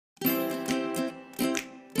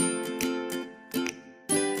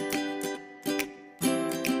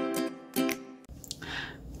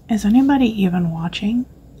Is anybody even watching?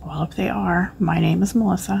 Well, if they are, my name is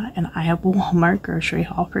Melissa and I have a Walmart grocery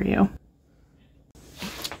haul for you.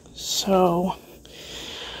 So,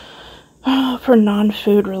 for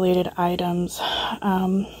non-food related items,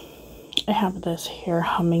 I have this here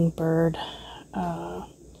hummingbird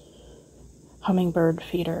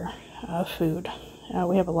feeder food.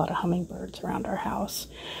 We have a lot of hummingbirds around our house,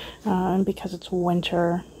 and because it's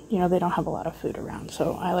winter, you know, they don't have a lot of food around,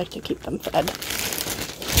 so I like to keep them fed.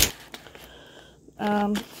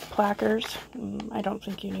 Plackers, I don't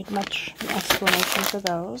think you need much explanation for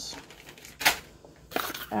those.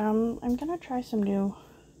 I'm gonna try some new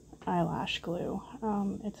eyelash glue.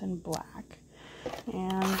 It's in black,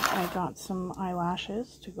 and I got some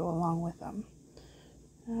eyelashes to go along with them.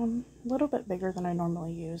 A little bit bigger than I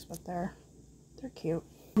normally use, but they're cute.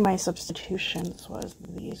 My substitutions was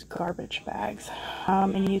these garbage bags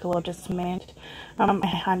in eucalyptus mint. I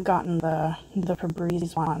had gotten the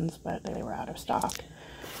Febreze ones, but they were out of stock.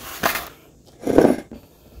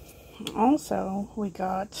 Also, we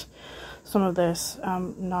got some of this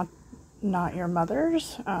not your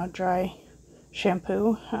mother's dry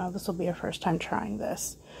shampoo. This will be our first time trying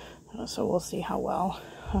this, so we'll see how well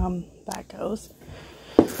that goes.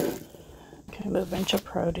 Okay, move into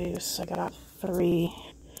produce. I got 3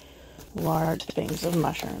 large things of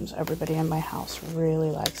mushrooms. Everybody in my house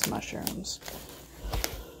really likes mushrooms.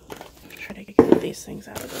 Try to get these things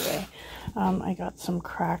out of the way. I got some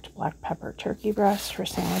cracked black pepper turkey breasts for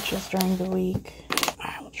sandwiches during the week.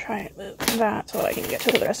 I will try and move that so I can get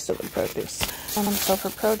to the rest of the produce. So for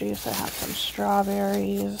produce, I have some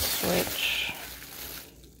strawberries, which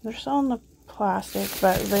they're still in the plastic,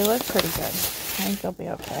 but they look pretty good. I think they'll be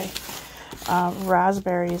okay.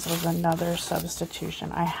 Raspberries was another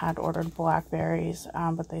substitution. I had ordered blackberries,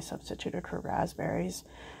 but they substituted for raspberries.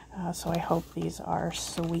 So I hope these are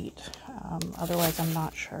sweet. Otherwise, I'm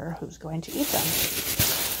not sure who's going to eat them.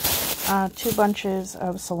 2 bunches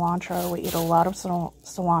of cilantro. We eat a lot of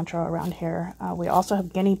cilantro around here. We also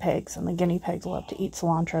have guinea pigs, and the guinea pigs love to eat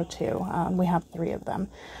cilantro too. We have 3 of them.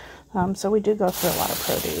 So we do go through a lot of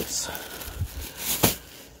produce.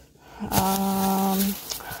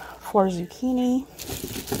 4 zucchini,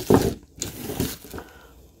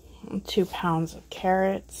 2 pounds of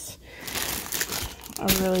carrots, a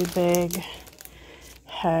really big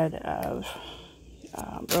head of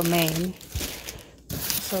romaine.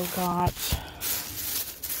 Also got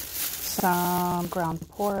some ground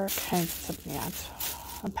pork, and it's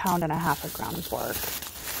 1.5 pounds of ground pork.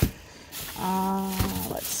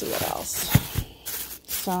 Let's see what else.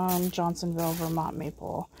 Some Johnsonville Vermont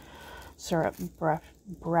maple syrup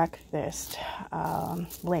breakfast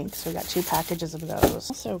links. We got 2 packages of those.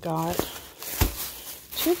 Also got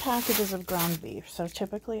 2 packages of ground beef. So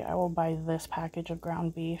typically I will buy this package of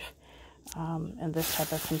ground beef in this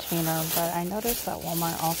type of container, but I noticed that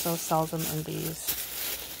Walmart also sells them in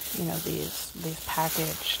these, you know, these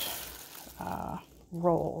packaged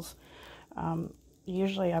rolls.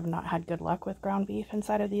 Usually I've not had good luck with ground beef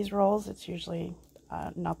inside of these rolls. It's usually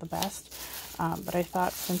not the best, but I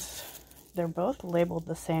thought since they're both labeled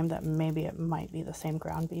the same that maybe it might be the same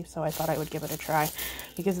ground beef, so I thought I would give it a try,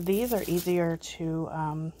 because these are easier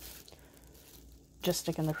to just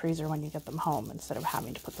stick in the freezer when you get them home instead of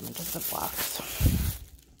having to put them into Ziplocs.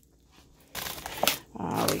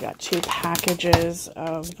 We got 2 packages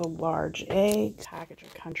of the large eggs, package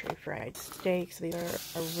of country fried steaks. These are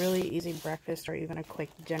a really easy breakfast or even a quick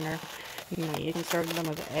dinner. You know, you can serve them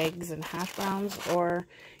with eggs and hash browns, or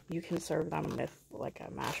you can serve them with like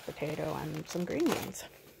a mashed potato and some green beans.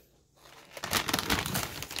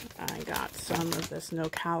 I got some of this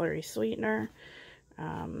no-calorie sweetener.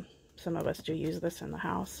 Some of us do use this in the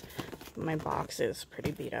house. My box is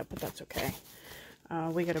pretty beat up, but that's okay.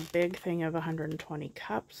 We got a big thing of 120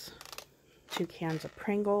 cups, 2 cans of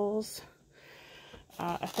Pringles,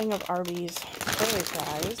 a thing of Arby's curly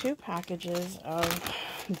fries, 2 packages of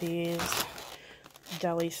these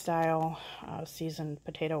deli-style seasoned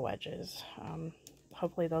potato wedges.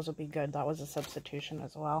 Hopefully those will be good. That was a substitution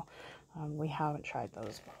as well. We haven't tried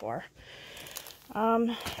those before.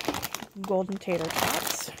 Golden tater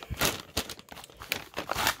tots,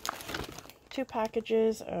 2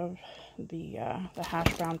 packages of the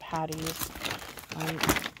hash brown patties.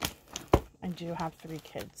 I do have 3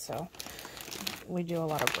 kids, so we do a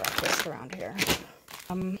lot of breakfast around here.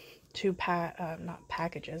 2 not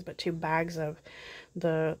packages, but 2 bags of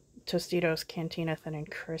the Tostitos Cantina Thin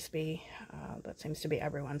and Crispy. That seems to be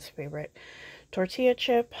everyone's favorite tortilla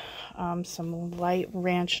chip. Some light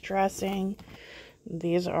ranch dressing.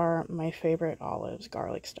 These are my favorite olives,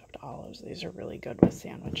 garlic stuffed olives. These are really good with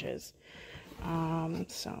sandwiches.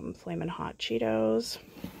 Some Flamin' Hot Cheetos.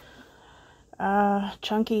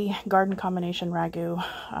 chunky garden combination ragu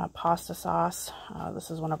pasta sauce.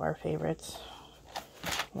 This is one of our favorites.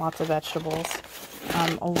 Lots of vegetables,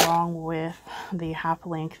 along with the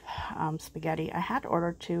half-length spaghetti. I had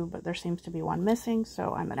ordered 2, but there seems to be one missing,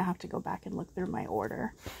 so I'm going to have to go back and look through my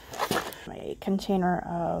order. A container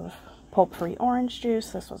of pulp-free orange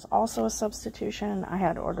juice. This was also a substitution. I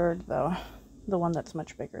had ordered the one that's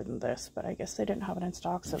much bigger than this, but I guess they didn't have it in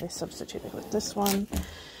stock, so they substituted with this one.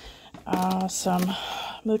 Some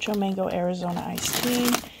Mucho Mango Arizona iced tea,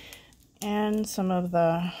 and some of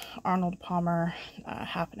the Arnold Palmer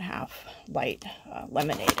half and half light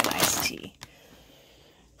lemonade and iced tea.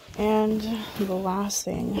 And the last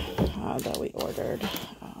thing that we ordered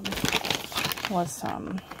was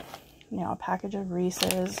some, a package of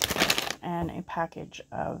Reese's and a package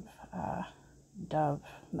of Dove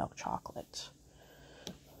milk chocolate.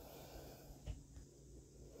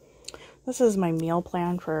 This is my meal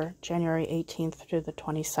plan for January 18th through the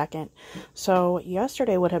 22nd. So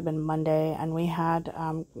yesterday would have been Monday, and we had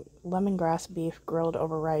lemongrass beef grilled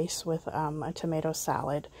over rice with a tomato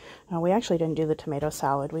salad. We actually didn't do the tomato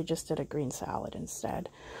salad. We just did a green salad instead.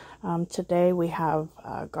 Today we have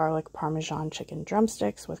garlic parmesan chicken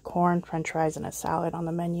drumsticks with corn, french fries, and a salad on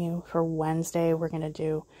the menu. For Wednesday, we're going to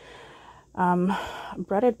do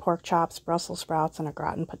breaded pork chops, Brussels sprouts, and a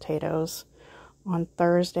gratin potatoes. On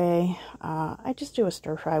Thursday, I just do a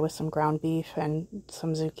stir fry with some ground beef and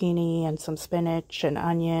some zucchini and some spinach and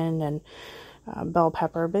onion and bell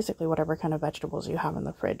pepper, basically whatever kind of vegetables you have in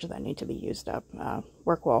the fridge that need to be used up.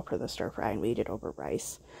 Work well for the stir fry, and we eat it over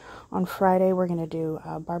rice. On Friday, we're going to do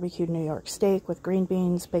barbecued New York steak with green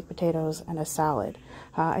beans, baked potatoes, and a salad.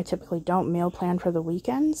 I typically don't meal plan for the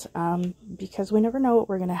weekends because we never know what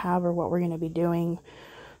we're going to have or what we're going to be doing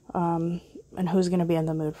and who's going to be in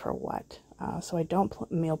the mood for what. So I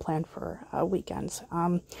don't meal plan for weekends.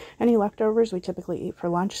 Any leftovers we typically eat for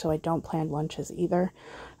lunch, so I don't plan lunches either.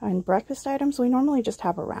 And breakfast items we normally just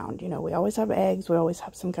have around. We always have eggs, we always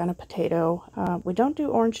have some kind of potato. We don't do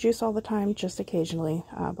orange juice all the time, just occasionally,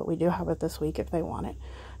 but we do have it this week if they want it.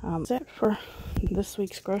 That's it for this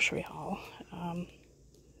week's grocery haul.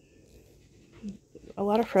 A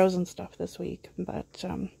lot of frozen stuff this week, but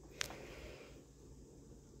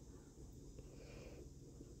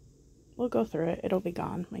we'll go through it. It'll be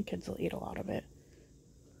gone. My kids will eat a lot of it.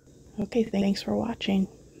 Okay, thanks for watching.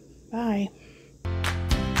 Bye.